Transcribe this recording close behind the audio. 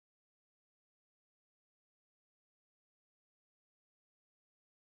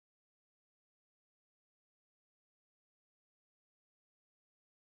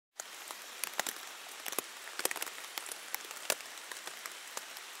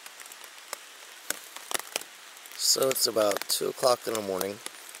So it's about 2 o'clock in the morning,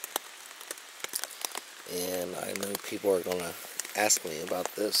 and I know people are going to ask me about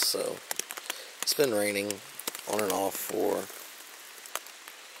this. So it's been raining on and off for,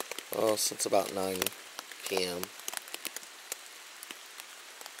 since about 9 p.m.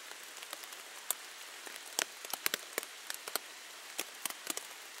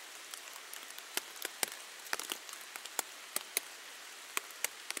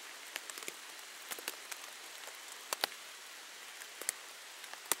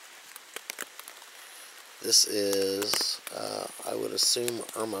 This is, I would assume,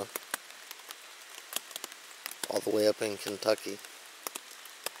 Irma, all the way up in Kentucky.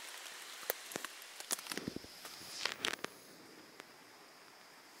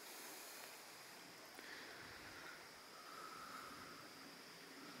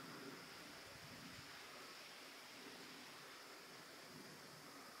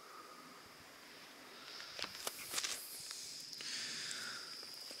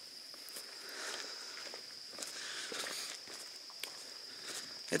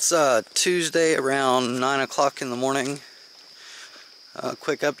 It's Tuesday around 9 o'clock in the morning.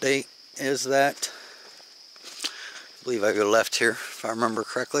 Quick update is that I believe I go left here if I remember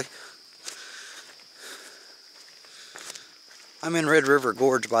correctly. I'm in Red River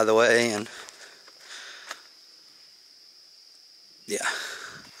Gorge, by the way, and yeah.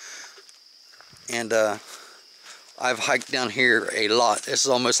 And I've hiked down here a lot. This is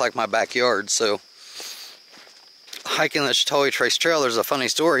almost like my backyard, so hiking the Sheltowee Trace Trail, there's a funny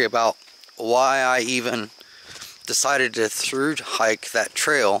story about why I even decided to through hike that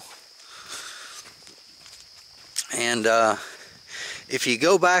trail. And if you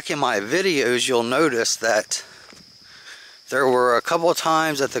go back in my videos, you'll notice that there were a couple of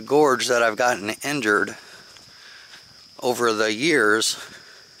times at the gorge that I've gotten injured over the years,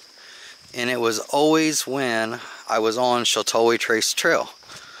 and it was always when I was on Sheltowee Trace Trail.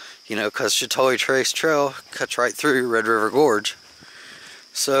 You know, because Sheltowee Trace Trail cuts right through Red River Gorge.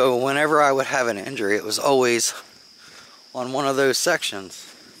 So whenever I would have an injury, it was always on one of those sections.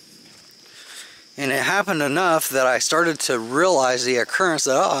 And it happened enough that I started to realize the occurrence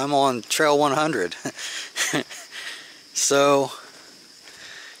that, oh, I'm on Trail 100. So,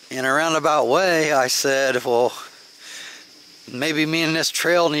 in a roundabout way, I said, well, maybe me and this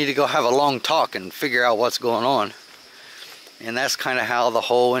trail need to go have a long talk and figure out what's going on. And that's kind of how the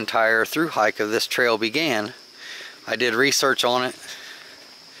whole entire through hike of this trail began. I did research on it.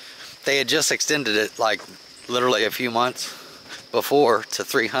 They had just extended it like literally a few months before to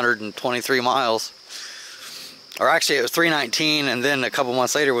 323 miles. Or actually it was 319, and then a couple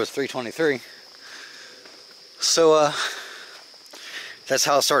months later was 323. So that's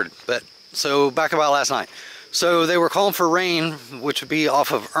how it started. But so back about last night. So they were calling for rain, which would be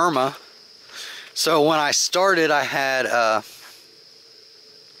off of Irma. So when I started, I had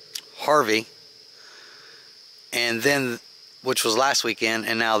Harvey, and then, which was last weekend,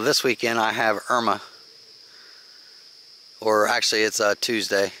 and now this weekend I have Irma. Or actually it's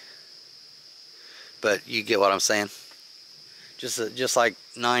Tuesday, but you get what I'm saying. Just like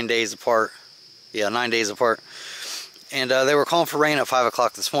 9 days apart. Yeah, 9 days apart. And they were calling for rain at 5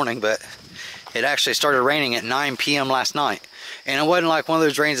 o'clock this morning, but it actually started raining at 9 p.m. last night. And it wasn't like one of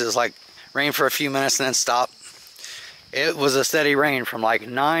those rains that's like rain for a few minutes and then stop. It was a steady rain from like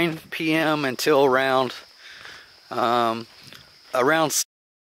 9 p.m. until around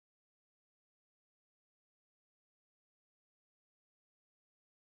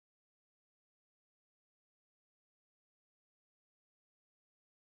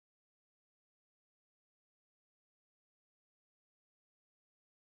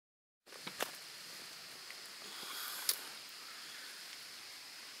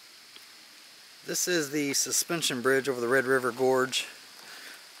This is the suspension bridge over the Red River Gorge.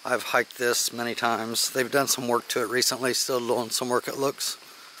 I've hiked this many times. They've done some work to it recently, still doing some work it looks.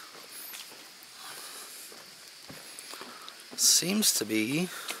 Seems to be...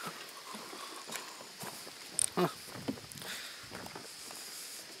 Huh.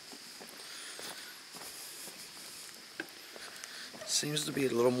 Seems to be a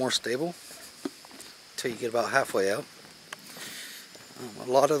little more stable until you get about halfway out.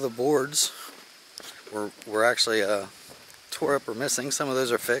 A lot of the boards were actually tore up or missing. Some of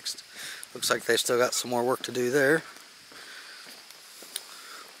those are fixed. Looks like they've still got some more work to do there.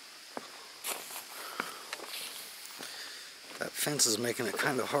 That fence is making it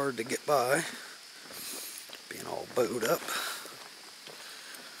kind of hard to get by, being all bowed up.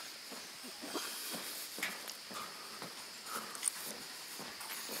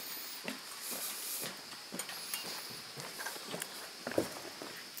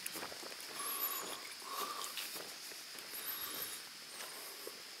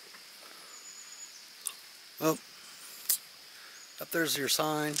 there's your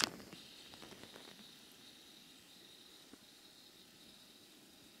sign.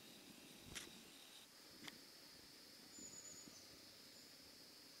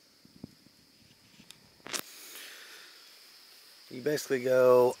 You basically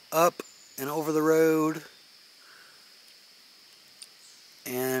go up and over the road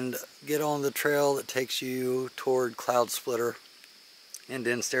and get on the trail that takes you toward Cloud Splitter and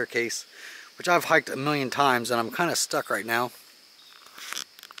then Staircase, which I've hiked a million times and I'm kind of stuck right now.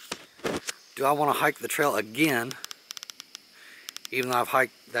 Do I want to hike the trail again, even though I've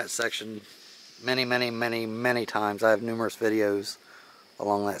hiked that section many times? I have numerous videos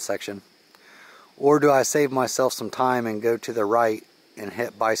along that section. Or do I save myself some time and go to the right and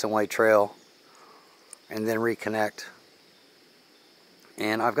hit Bison Way Trail and then reconnect?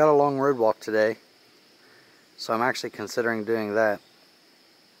 And I've got a long road walk today, so I'm actually considering doing that.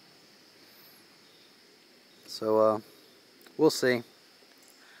 So we'll see.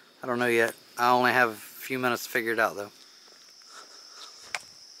 I don't know yet. I only have a few minutes to figure it out though.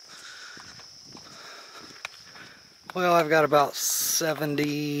 Well, I've got about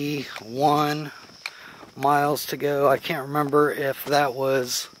 71 miles to go. I can't remember if that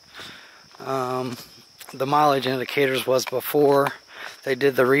was the mileage indicators was before they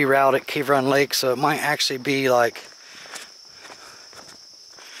did the reroute at Cave Run Lake, so it might actually be like,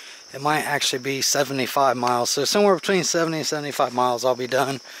 it might actually be 75 miles. So somewhere between 70 and 75 miles I'll be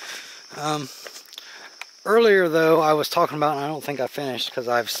done. Earlier though, I was talking about, and I don't think I finished because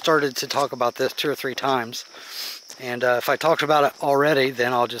I've started to talk about this 2 or 3 times. And if I talked about it already,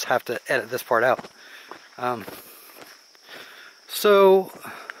 then I'll just have to edit this part out. So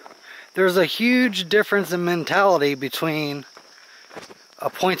there's a huge difference in mentality between a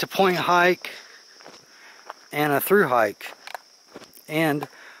point-to-point hike and a through hike. And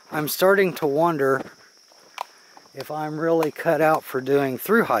I'm starting to wonder if I'm really cut out for doing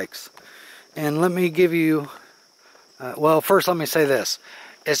through hikes. And let me give you, well, first let me say this.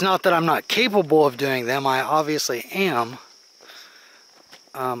 It's not that I'm not capable of doing them. I obviously am.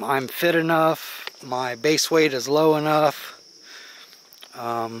 I'm fit enough. My base weight is low enough.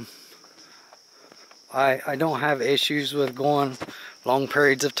 I don't have issues with going long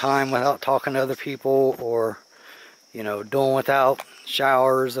periods of time without talking to other people, or, you know, doing without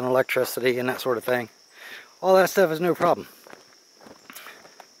showers and electricity and that sort of thing. All that stuff is no problem.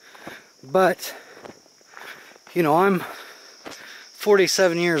 But, you know, I'm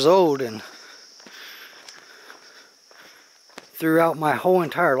 47 years old, and throughout my whole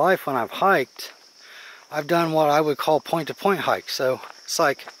entire life when I've hiked, I've done what I would call point-to-point hikes. So it's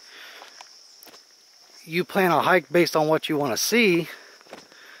like you plan a hike based on what you want to see,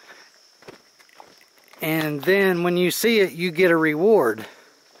 and then when you see it, you get a reward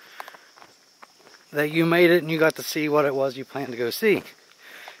that you made it and you got to see what it was you planned to go see.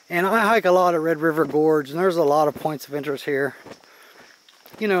 And I hike a lot at Red River Gorge, and there's a lot of points of interest here.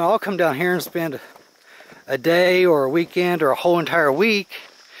 You know, I'll come down here and spend a day or a weekend or a whole entire week,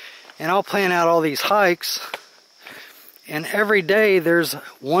 and I'll plan out all these hikes, and every day there's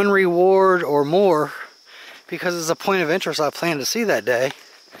one reward or more because it's a point of interest I plan to see that day.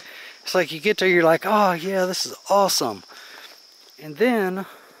 It's like you get there, you're like, oh yeah, this is awesome. And then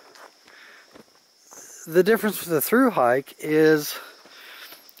the difference with the through hike is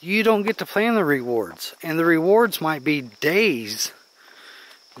you don't get to plan the rewards, and the rewards might be days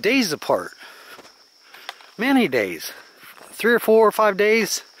apart, many days, 3 or 4 or 5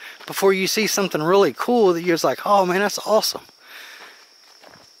 days before you see something really cool that you're just like, oh man, that's awesome.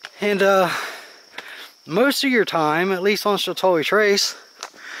 And most of your time, at least on Sheltowee Trace,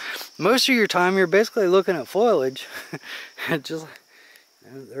 most of your time you're basically looking at foliage. Just,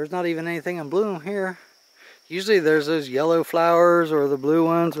 there's not even anything in bloom here. Usually there's those yellow flowers or the blue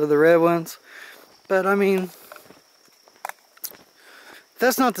ones or the red ones. But I mean,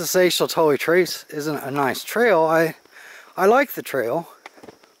 that's not to say Sheltowee Trace isn't a nice trail. I like the trail.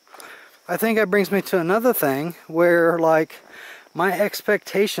 I think that brings me to another thing where, like, my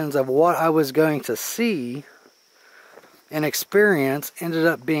expectations of what I was going to see and experience ended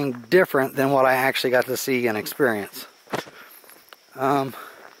up being different than what I actually got to see and experience. When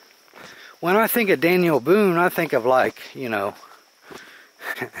I think of Daniel Boone, I think of, like, you know,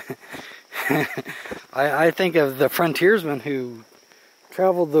 I think of the frontiersman who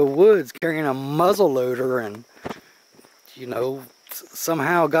traveled the woods carrying a muzzle loader and, you know,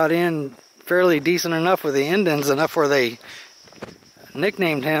 somehow got in fairly decent enough with the Indians, enough where they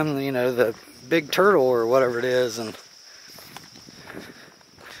nicknamed him, you know, the Big Turtle or whatever it is. And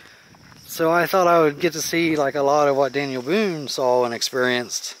so I thought I would get to see, like, a lot of what Daniel Boone saw and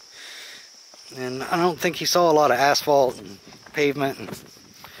experienced. And I don't think he saw a lot of asphalt and pavement and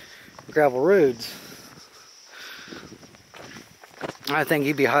gravel roads. I think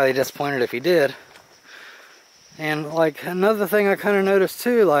he'd be highly disappointed if he did. And like another thing I kind of noticed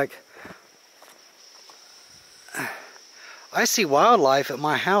too, like I see wildlife at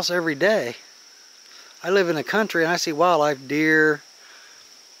my house every day. I live in the country and I see wildlife, deer,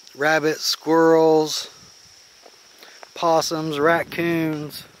 rabbits, squirrels, possums,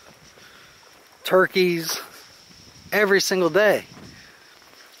 raccoons, turkeys, every single day.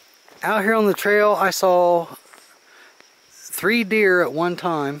 Out here on the trail, I saw 3 deer at one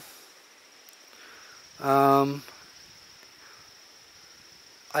time.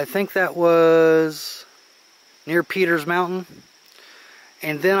 I think that was near Peters Mountain.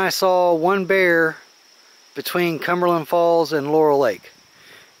 And then I saw 1 bear between Cumberland Falls and Laurel Lake.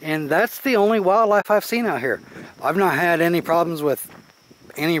 And that's the only wildlife I've seen out here. I've not had any problems with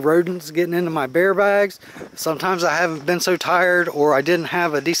any rodents getting into my bear bags. Sometimes I haven't been so tired, or I didn't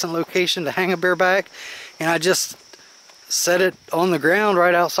have a decent location to hang a bear bag, and I just set it on the ground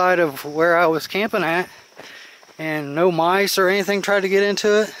right outside of where I was camping at, and no mice or anything tried to get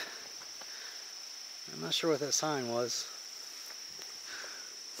into it. I'm not sure what that sign was,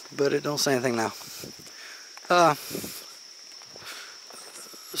 but it don't say anything now.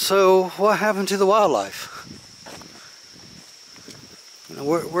 So what happened to the wildlife? You know,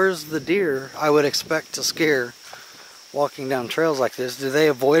 where's the deer I would expect to scare walking down trails like this? Do they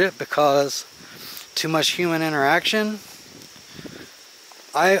avoid it because too much human interaction?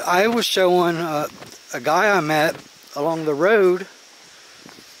 I was showing a guy I met along the road,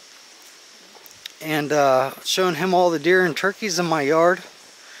 and showing him all the deer and turkeys in my yard,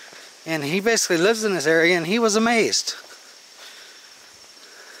 and he basically lives in this area, and he was amazed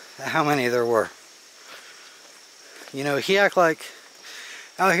at how many there were. You know, he acted like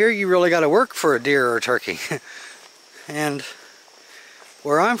out here you really got to work for a deer or a turkey. And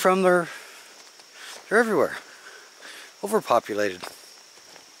where I'm from, they're everywhere, overpopulated.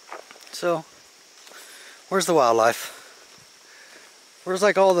 So where's the wildlife? Where's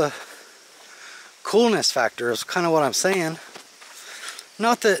like all the coolness factor is kind of what I'm saying.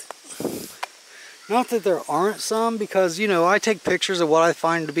 Not that there aren't some, because, you know, I take pictures of what I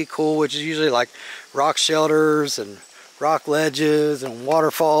find to be cool, which is usually like rock shelters and rock ledges and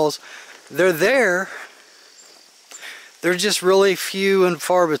waterfalls. They're there. They're just really few and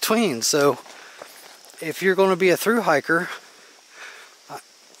far between. So if you're going to be a thru hiker,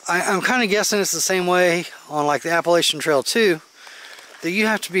 I'm kind of guessing it's the same way on like the Appalachian Trail too, that you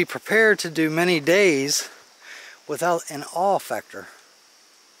have to be prepared to do many days without an awe factor.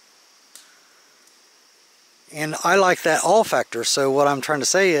 And I like that awe factor, so what I'm trying to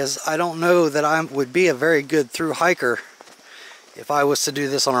say is I don't know that I would be a very good thru hiker if I was to do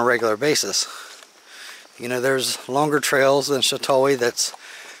this on a regular basis. You know, there's longer trails than Sheltowee that's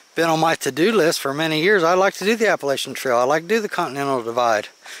been on my to-do list for many years. I like to do the Appalachian Trail. I like to do the Continental Divide.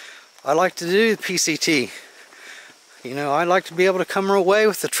 I like to do the PCT. You know, I like to be able to come away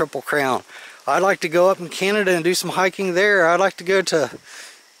with the Triple Crown. I like to go up in Canada and do some hiking there. I like to go to,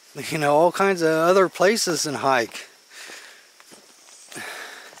 you know, all kinds of other places and hike.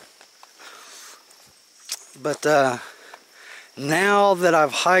 But now that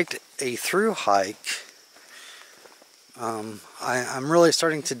I've hiked a thru hike, I'm really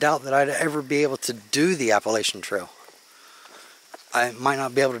starting to doubt that I'd ever be able to do the Appalachian Trail. I might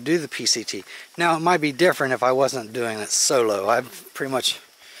not be able to do the PCT. Now, it might be different if I wasn't doing it solo. I've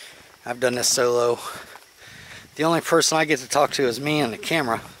done this solo. The only person I get to talk to is me and the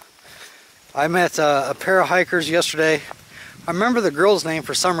camera. I met a pair of hikers yesterday. I remember the girl's name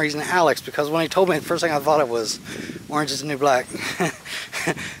for some reason, Alex, because when he told me, the first thing I thought of was Orange is the New Black.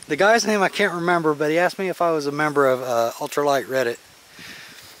 The guy's name I can't remember, but he asked me if I was a member of Ultralight Reddit.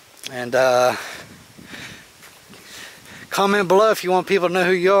 And comment below if you want people to know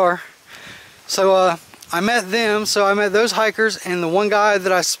who you are. So I met them, so I met those hikers, and the one guy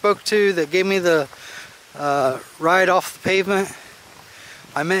that I spoke to that gave me the ride off the pavement,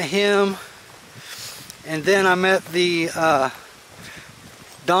 I met him. And then I met the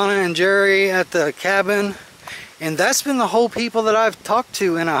Donna and Jerry at the cabin, and that's been the whole people that I've talked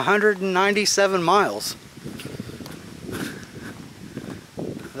to in 197 miles.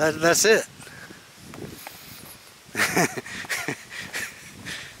 That's it.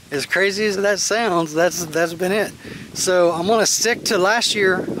 As crazy as that sounds, that's been it. So I'm gonna stick to last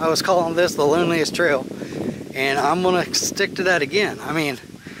year. I was calling this the loneliest trail, and I'm gonna stick to that again. I mean,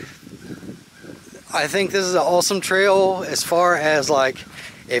 I think this is an awesome trail as far as like,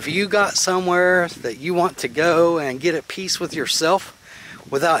 if you got somewhere that you want to go and get at peace with yourself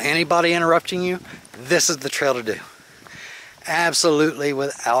without anybody interrupting you, this is the trail to do. Absolutely,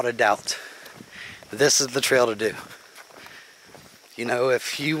 without a doubt, this is the trail to do. You know,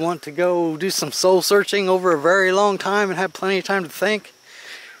 if you want to go do some soul searching over a very long time and have plenty of time to think,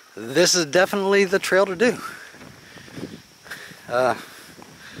 this is definitely the trail to do.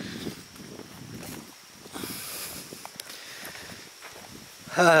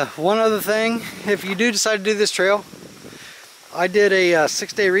 One other thing, if you do decide to do this trail, I did a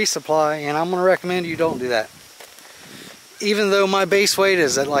 6-day resupply, and I'm going to recommend you don't do that. Even though my base weight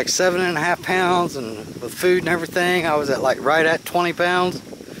is at like 7.5 pounds, and with food and everything, I was at like right at 20 pounds.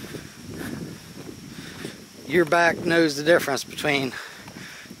 Your back knows the difference between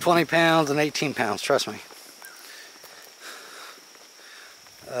 20 pounds and 18 pounds, trust me.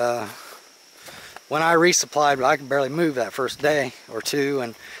 When I resupplied, I could barely move that first day or two,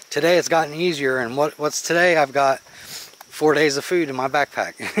 and today it's gotten easier. And what's today? I've got 4 days of food in my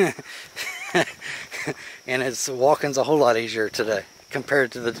backpack. And walking's a whole lot easier today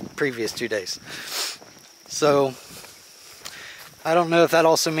compared to the previous 2 days. So I don't know if that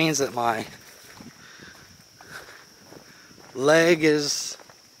also means that my leg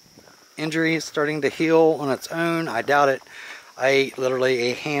injury is starting to heal on its own. I doubt it. I ate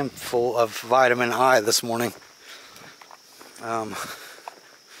literally a handful of vitamin I this morning. Well,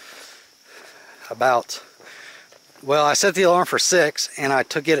 I set the alarm for 6, and I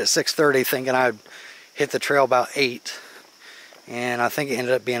took it at 6:30 thinking I'd hit the trail about 8. And I think it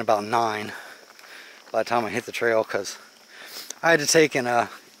ended up being about 9 by the time I hit the trail, because I had to take it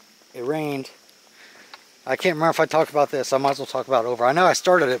rained. I can't remember if I talked about this. I might as well talk about it over. I know I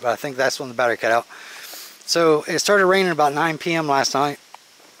started it, but I think that's when the battery cut out. So it started raining about 9 p.m. last night.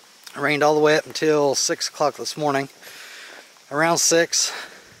 It rained all the way up until 6 o'clock this morning. Around 6,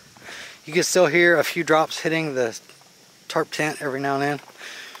 you can still hear a few drops hitting the tarp tent every now and then.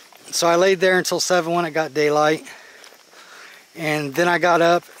 So I laid there until 7 when it got daylight. And then I got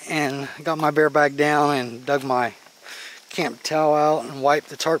up and got my bear bag down and dug my camp towel out and wiped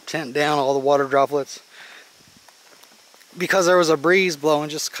the tarp tent down, all the water droplets. Because there was a breeze blowing,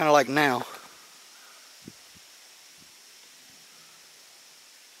 just kind of like now.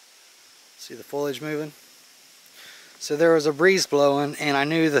 See the foliage moving? So there was a breeze blowing, and I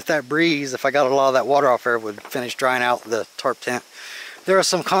knew that that breeze, if I got a lot of that water off there, would finish drying out the tarp tent. There was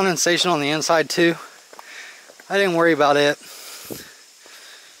some condensation on the inside too. I didn't worry about it.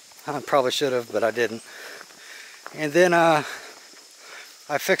 I probably should have, but I didn't. And then I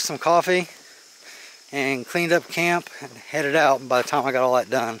fixed some coffee and cleaned up camp and headed out. And by the time I got all that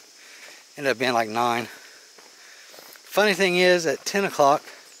done, it ended up being like 9. Funny thing is, at 10 o'clock,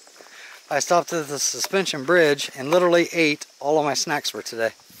 I stopped at the suspension bridge and literally ate all of my snacks for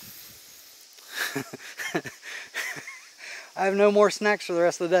today. I have no more snacks for the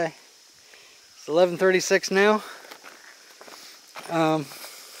rest of the day. It's 11:36 now.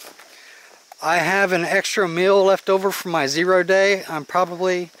 I have an extra meal left over from my 0 day. I'm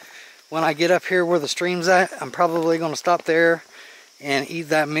probably, when I get up here where the stream's at, I'm probably going to stop there and eat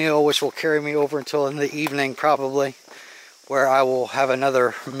that meal, which will carry me over until in the evening probably, where I will have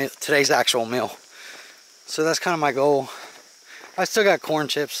another meal, today's actual meal. So that's kind of my goal. I still got corn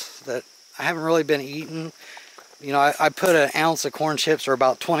chips that I haven't really been eating. You know, I put an ounce of corn chips, or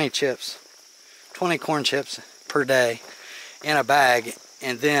about 20 corn chips per day in a bag,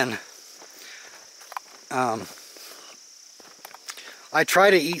 and then I try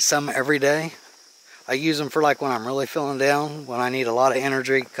to eat some every day. I use them for like when I'm really feeling down, when I need a lot of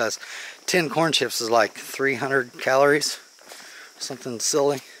energy, because 10 corn chips is like 300 calories, something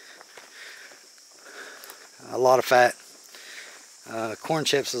silly. A lot of fat. Corn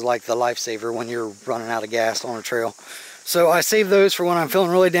chips is like the lifesaver when you're running out of gas on a trail. So I save those for when I'm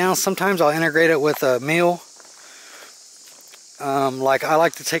feeling really down. Sometimes I'll integrate it with a meal. Like I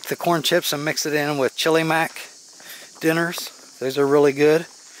like to take the corn chips and mix it in with chili mac dinners. Those are really good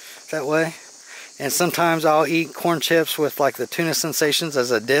that way. And sometimes I'll eat corn chips with like the tuna sensations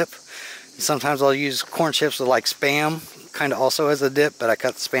as a dip. Sometimes I'll use corn chips with like Spam, kind of also as a dip, but I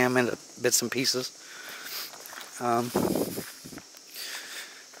cut the Spam into bits and pieces.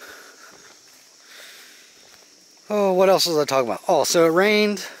 Oh, what else was I talking about? Oh, so it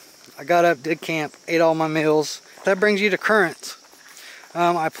rained. I got up, did camp, ate all my meals. That brings you to currents.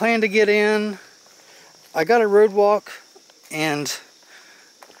 I plan to get in. I got a road walk, and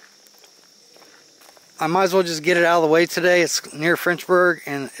I might as well just get it out of the way today. It's near Frenchburg,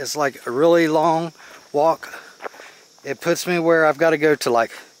 and it's like a really long walk. It puts me where I've got to go to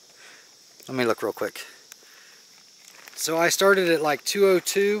like, let me look real quick. So I started at like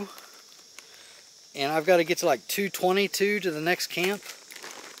 2:02, and I've got to get to like 2:22 to the next camp.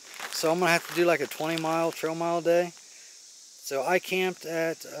 So I'm going to have to do like a 20-mile trail mile day. So I camped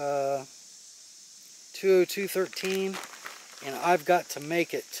at 202.13, and I've got to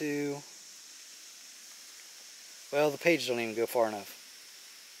make it to, well, the page don't even go far enough.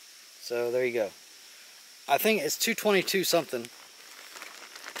 So there you go. I think it's 222 something.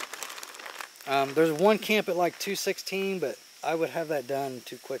 There's one camp at like 216, but I would have that done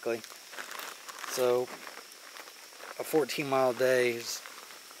too quickly. So a 14-mile day is,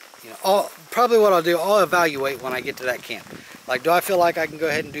 you know, probably what I'll do, I'll evaluate when I get to that camp. Like, do I feel like I can go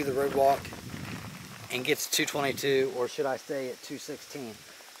ahead and do the road walk and get to 222, or should I stay at 216?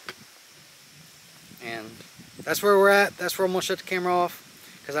 And that's where we're at. That's where I'm gonna shut the camera off,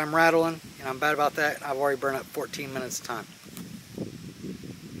 because I'm rattling and I'm bad about that. I've already burned up 14 minutes of time.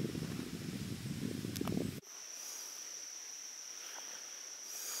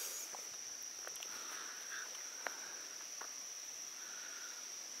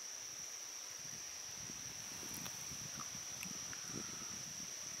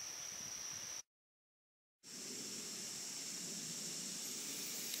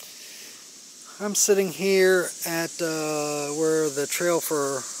 I'm sitting here at where the trail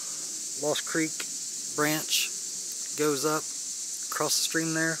for Lost Creek branch goes up across the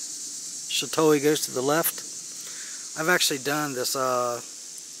stream there. Sheltowee goes to the left. I've actually done this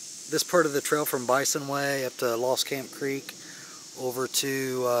this part of the trail from Bison Way up to Lost Camp Creek over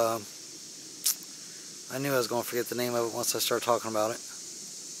to I knew I was going to forget the name of it once I started talking about it.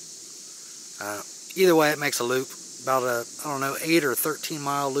 Either way, it makes a loop, about a, I don't know, 8 or 13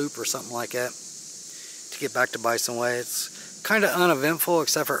 mile loop or something like that to get back to Bison Way. It's kind of uneventful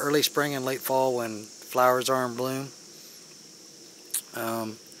except for early spring and late fall when flowers are in bloom.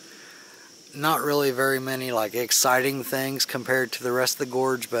 Not really very many like exciting things compared to the rest of the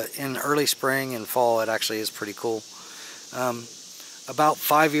gorge, but in early spring and fall it actually is pretty cool. About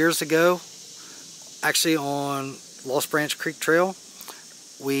 5 years ago, actually on Lost Branch Creek Trail,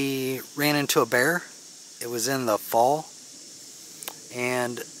 we ran into a bear. It was in the fall,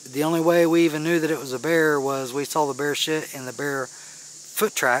 and the only way we even knew that it was a bear was we saw the bear shit and the bear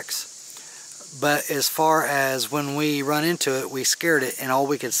foot tracks. But as far as when we run into it, we scared it, and all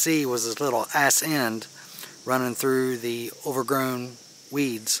we could see was this little ass end running through the overgrown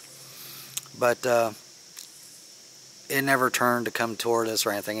weeds. But it never turned to come toward us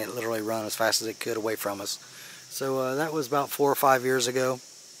or anything. It literally ran as fast as it could away from us. So that was about 4 or 5 years ago.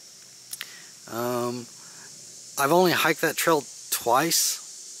 I've only hiked that trail twice.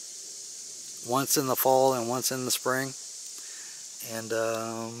 Once in the fall and once in the spring. And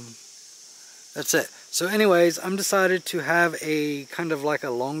that's it. So anyways, I'm decided to have a kind of like a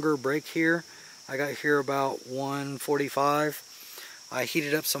longer break here. I got here about 1:45. I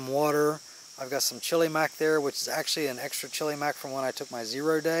heated up some water. I've got some chili mac there, which is actually an extra chili mac from when I took my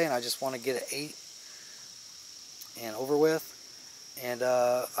 0 day, and I just want to get it 8 and over with. And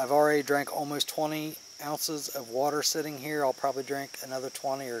I've already drank almost 20 ounces of water sitting here. I'll probably drink another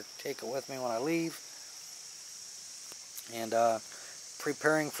 20 or take it with me when I leave. And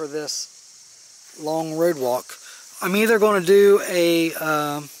preparing for this long road walk. I'm either going to do a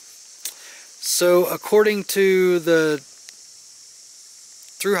so according to the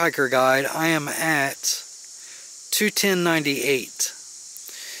thru-hiker guide, I am at 210.98,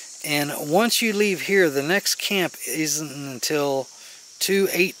 and once you leave here, the next camp isn't until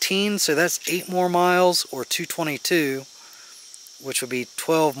 218, so that's 8 more miles, or 222, which would be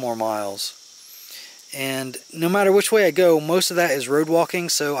 12 more miles. And no matter which way I go, most of that is road walking,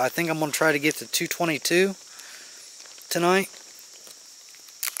 so I think I'm going to try to get to 222 tonight.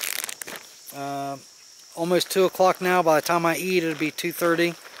 Almost 2 o'clock now. By the time I eat, it'll be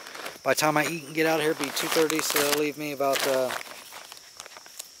 2:30. By the time I eat and get out of here, it'll be 2:30, so it'll leave me about,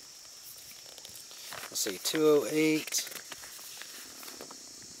 let's see, 2:08.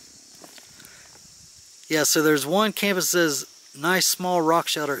 Yeah, so there's one campus that says, nice small rock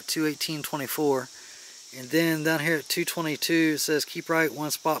shelter at 218.24. And then down here at 222 it says keep right,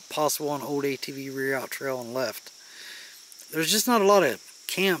 one spot possible on old ATV rear out trail and left. There's just not a lot of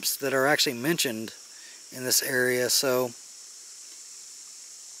camps that are actually mentioned in this area, so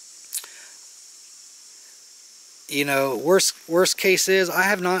you know, worst case is I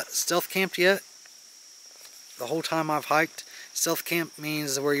have not stealth camped yet. The whole time I've hiked. Stealth camp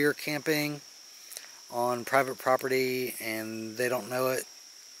means where you're camping on private property and they don't know it,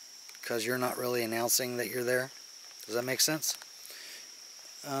 because you're not really announcing that you're there. Does that make sense?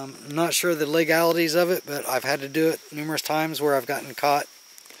 I'm not sure the legalities of it, but I've had to do it numerous times where I've gotten caught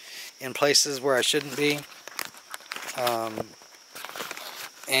in places where I shouldn't be.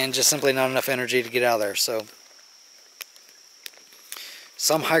 And just simply not enough energy to get out of there. So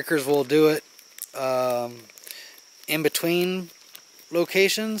some hikers will do it. in between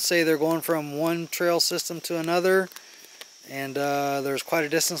locations. Say they're going from one trail system to another, and there's quite a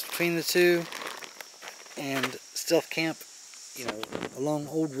distance between the two, and stealth camp, you know, along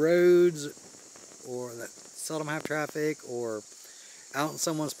old roads or that seldom have traffic, or out in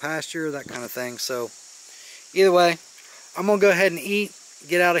someone's pasture, that kind of thing. So either way, I'm gonna go ahead and eat,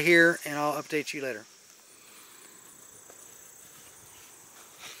 get out of here, and I'll update you later.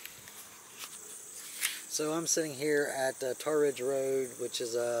 So I'm sitting here at Tar Ridge Road, which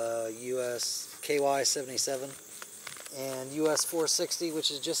is US KY 77 and US 460, which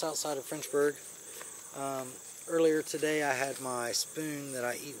is just outside of Frenchburg. Earlier today I had my spoon that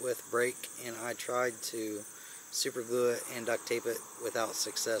I eat with break, and I tried to super glue it and duct tape it without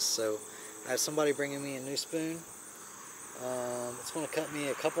success. So I have somebody bringing me a new spoon. It's going to cut me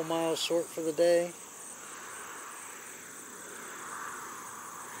a couple miles short for the day.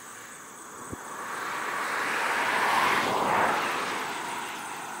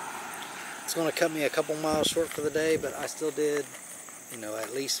 It's going to cut me a couple miles short for the day, but I still did, you know,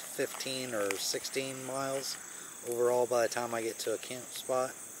 at least 15 or 16 miles overall by the time I get to a camp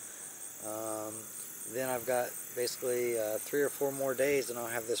spot. Then I've got basically 3 or 4 more days and I'll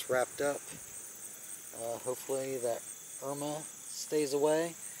have this wrapped up. Hopefully that Irma stays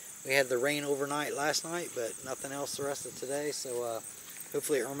away. We had the rain overnight last night, but nothing else the rest of today, so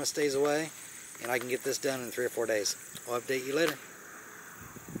hopefully Irma stays away and I can get this done in 3 or 4 days. I'll update you later.